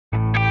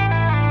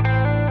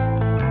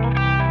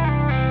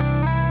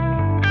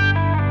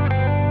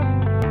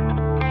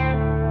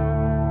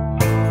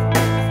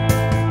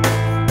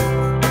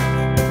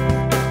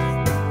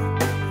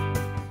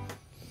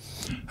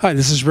Hi,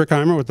 this is Rick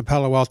Eymer with the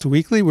Palo Alto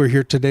Weekly. We're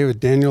here today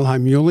with Daniel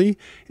Heimuli,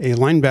 a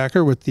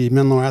linebacker with the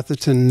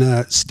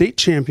Menlo-Atherton state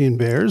champion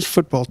Bears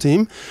football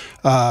team.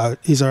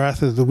 He's our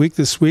athlete of the week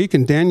this week,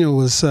 and Daniel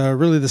was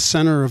really the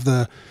center of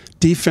the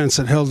defense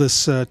that held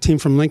this team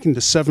from Lincoln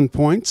to 7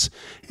 points,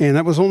 and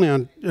that was only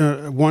on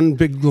one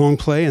big long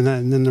play, and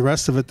then the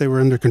rest of it they were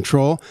under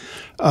control,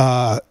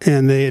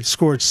 and they had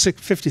scored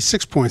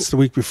 56 points the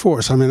week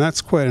before. So I mean,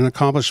 that's quite an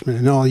accomplishment,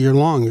 and all year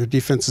long your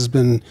defense has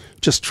been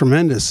just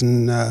tremendous,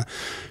 and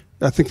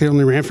I think they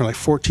only ran for like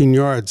 14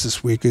 yards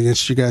this week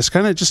against you guys.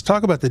 Kind of just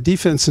talk about the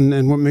defense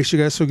and what makes you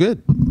guys so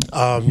good.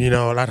 And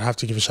I'd have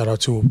to give a shout out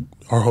to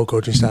our whole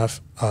coaching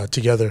staff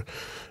together.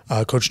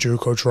 Coach Drew,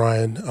 Coach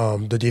Ryan,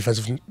 the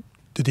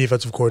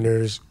defensive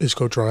coordinator is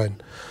Coach Ryan.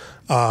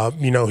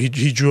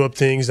 He drew up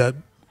things that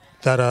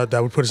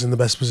would put us in the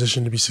best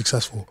position to be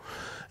successful.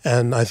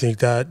 And I think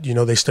that,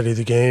 they studied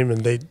the game,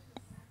 and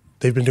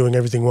they've been doing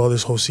everything well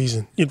this whole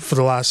season. For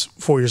the last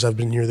 4 years I've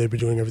been here, they've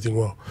been doing everything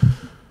well.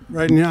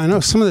 Right, and I know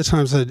some of the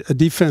times a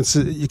defense,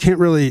 you can't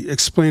really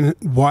explain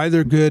why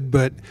they're good,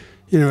 but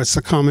it's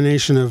a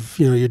combination of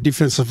your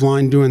defensive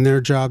line doing their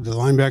job, the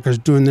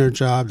linebackers doing their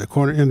job, the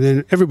corner, and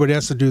then everybody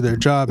has to do their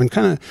job. And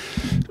kind of,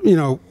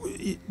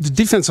 the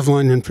defensive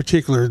line in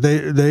particular,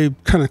 they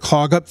kind of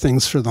clog up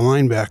things for the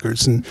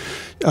linebackers, and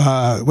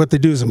what they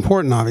do is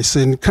important,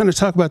 obviously. And kind of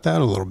talk about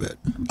that a little bit.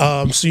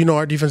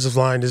 Our defensive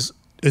line is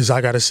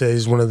I gotta say,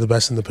 is one of the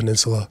best in the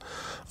peninsula.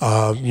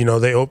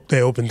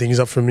 They open things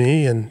up for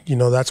me, and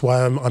that's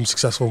why I'm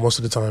successful most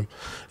of the time,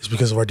 is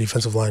because of our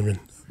defensive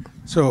linemen.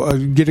 So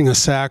getting a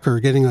sack or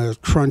getting a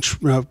crunch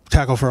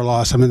tackle for a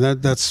loss, I mean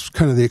that's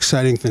kind of the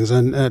exciting things,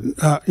 and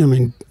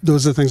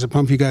those are the things that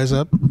pump you guys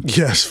up.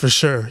 Yes, for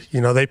sure.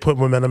 They put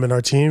momentum in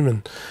our team,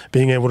 and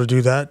being able to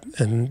do that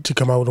and to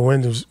come out with a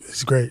win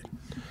is great.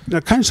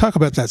 Now, kind of talk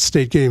about that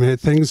state game. You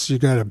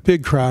got a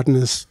big crowd in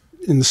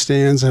the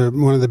stands,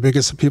 one of the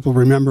biggest that people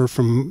remember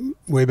from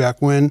way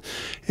back when,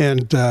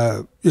 and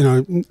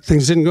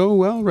things didn't go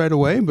well right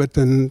away, but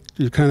then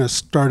you kind of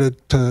started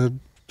to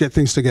get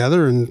things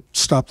together and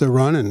stop the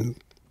run and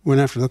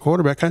went after the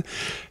quarterback.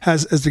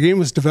 As the game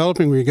was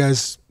developing, were you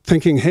guys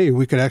thinking, hey,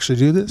 we could actually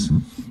do this?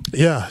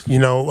 Yeah,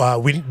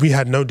 we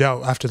had no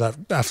doubt after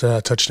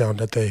that touchdown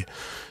that they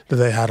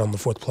had on the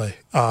fourth play.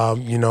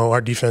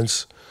 Our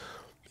defense,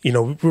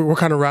 we're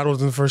kind of rattled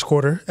in the first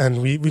quarter,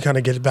 and we kind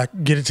of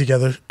get it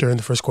together during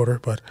the first quarter.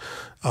 But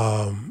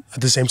at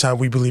the same time,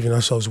 we believe in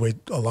ourselves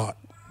a lot.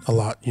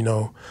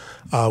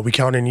 We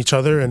count in each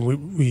other, and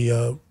we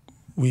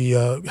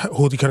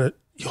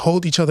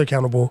hold each other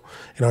accountable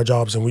in our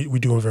jobs, and we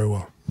do them very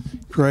well.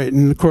 Great,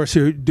 and of course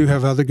you do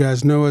have other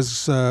guys.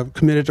 Noah's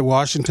committed to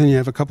Washington. You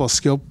have a couple of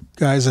skilled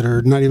guys that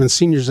are not even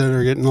seniors that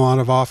are getting a lot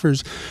of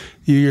offers.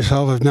 You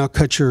yourself have now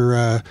cut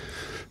your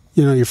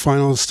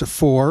finals to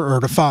 5,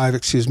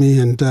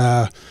 and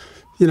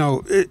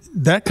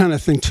that kind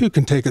of thing too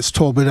can take its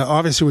toll. But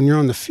obviously, when you're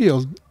on the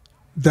field,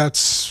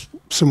 that's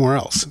somewhere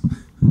else.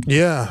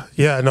 Yeah.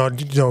 No,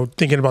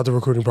 thinking about the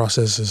recruiting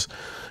process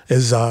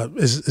is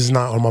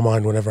not on my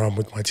mind whenever I'm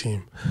with my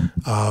team.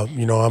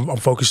 I'm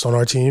focused on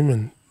our team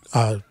and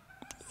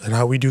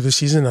how we do this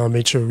season. And I'll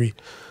make sure we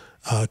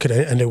could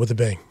end it with a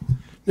bang.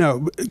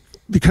 Now,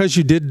 because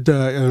you did,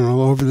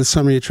 over the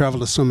summer, you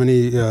traveled to so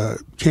many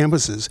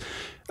campuses.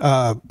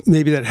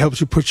 Maybe that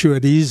helps put you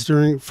at ease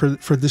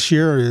for this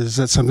year, or is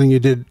that something you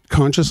did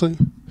consciously?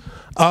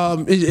 I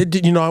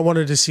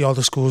wanted to see all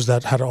the schools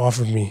that had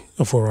offered me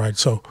a full ride.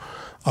 So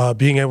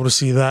being able to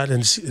see that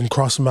and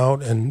cross them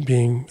out, and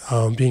being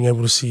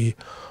able to see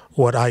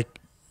what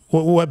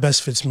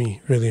best fits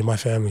me really and my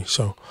family.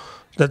 So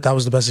that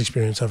was the best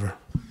experience ever.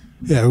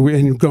 Yeah,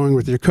 and going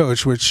with your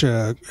coach, which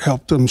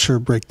helped, I'm sure,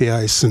 break the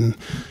ice, and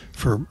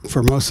for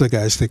most of the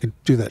guys, they could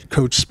do that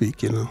coach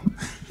speak,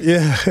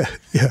 Yeah.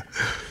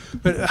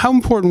 But how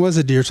important was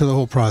Adir to the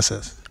whole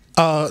process?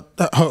 How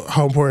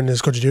important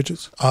is Coach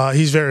Adir?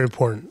 He's very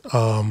important.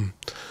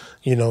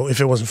 If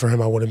it wasn't for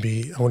him, I wouldn't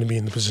be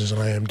in the position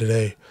I am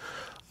today.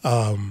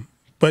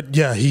 But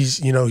yeah,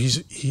 he's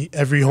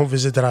every home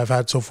visit that I've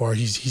had so far,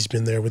 he's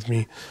been there with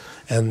me,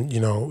 and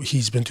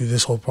he's been through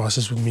this whole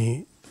process with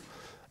me,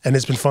 and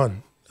it's been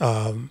fun.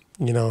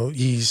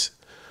 He's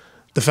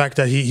the fact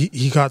that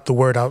he got the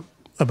word out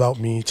about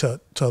me to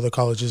other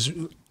colleges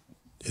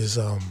is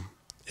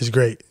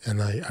great,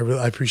 and I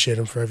really appreciate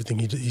him for everything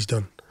he's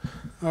done.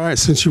 All right,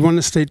 since you won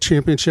the state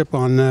championship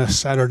on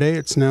Saturday,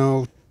 it's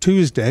now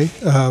Tuesday.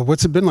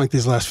 What's it been like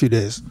these last few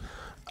days?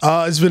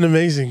 It's been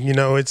amazing.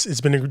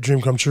 It's been a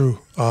dream come true.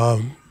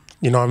 I'm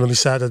really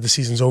sad that the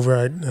season's over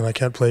and I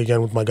can't play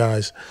again with my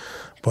guys,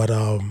 but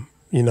I'm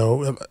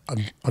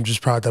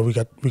just proud that we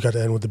got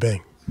to end with a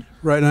bang.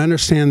 Right, and I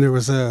understand there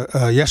was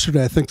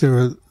yesterday. I think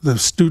the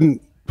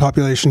student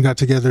population got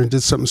together and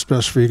did something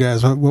special for you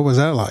guys. What was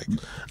that like?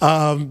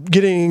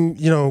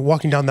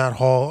 Walking down that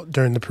hall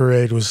during the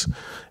parade was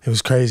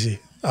crazy.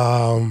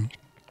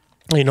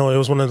 It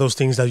was one of those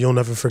things that you'll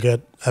never forget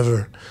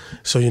ever.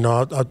 So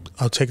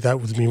I'll take that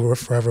with me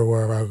forever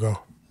wherever I go.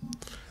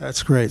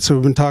 That's great. So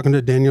we've been talking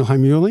to Daniel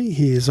Heimuli.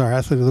 He is our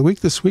Athlete of the Week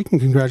this week, and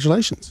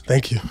congratulations.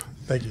 Thank you.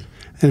 Thank you.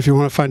 And if you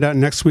want to find out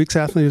next week's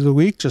Athlete of the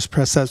Week, just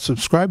press that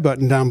subscribe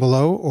button down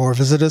below or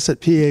visit us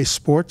at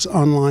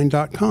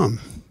pasportsonline.com.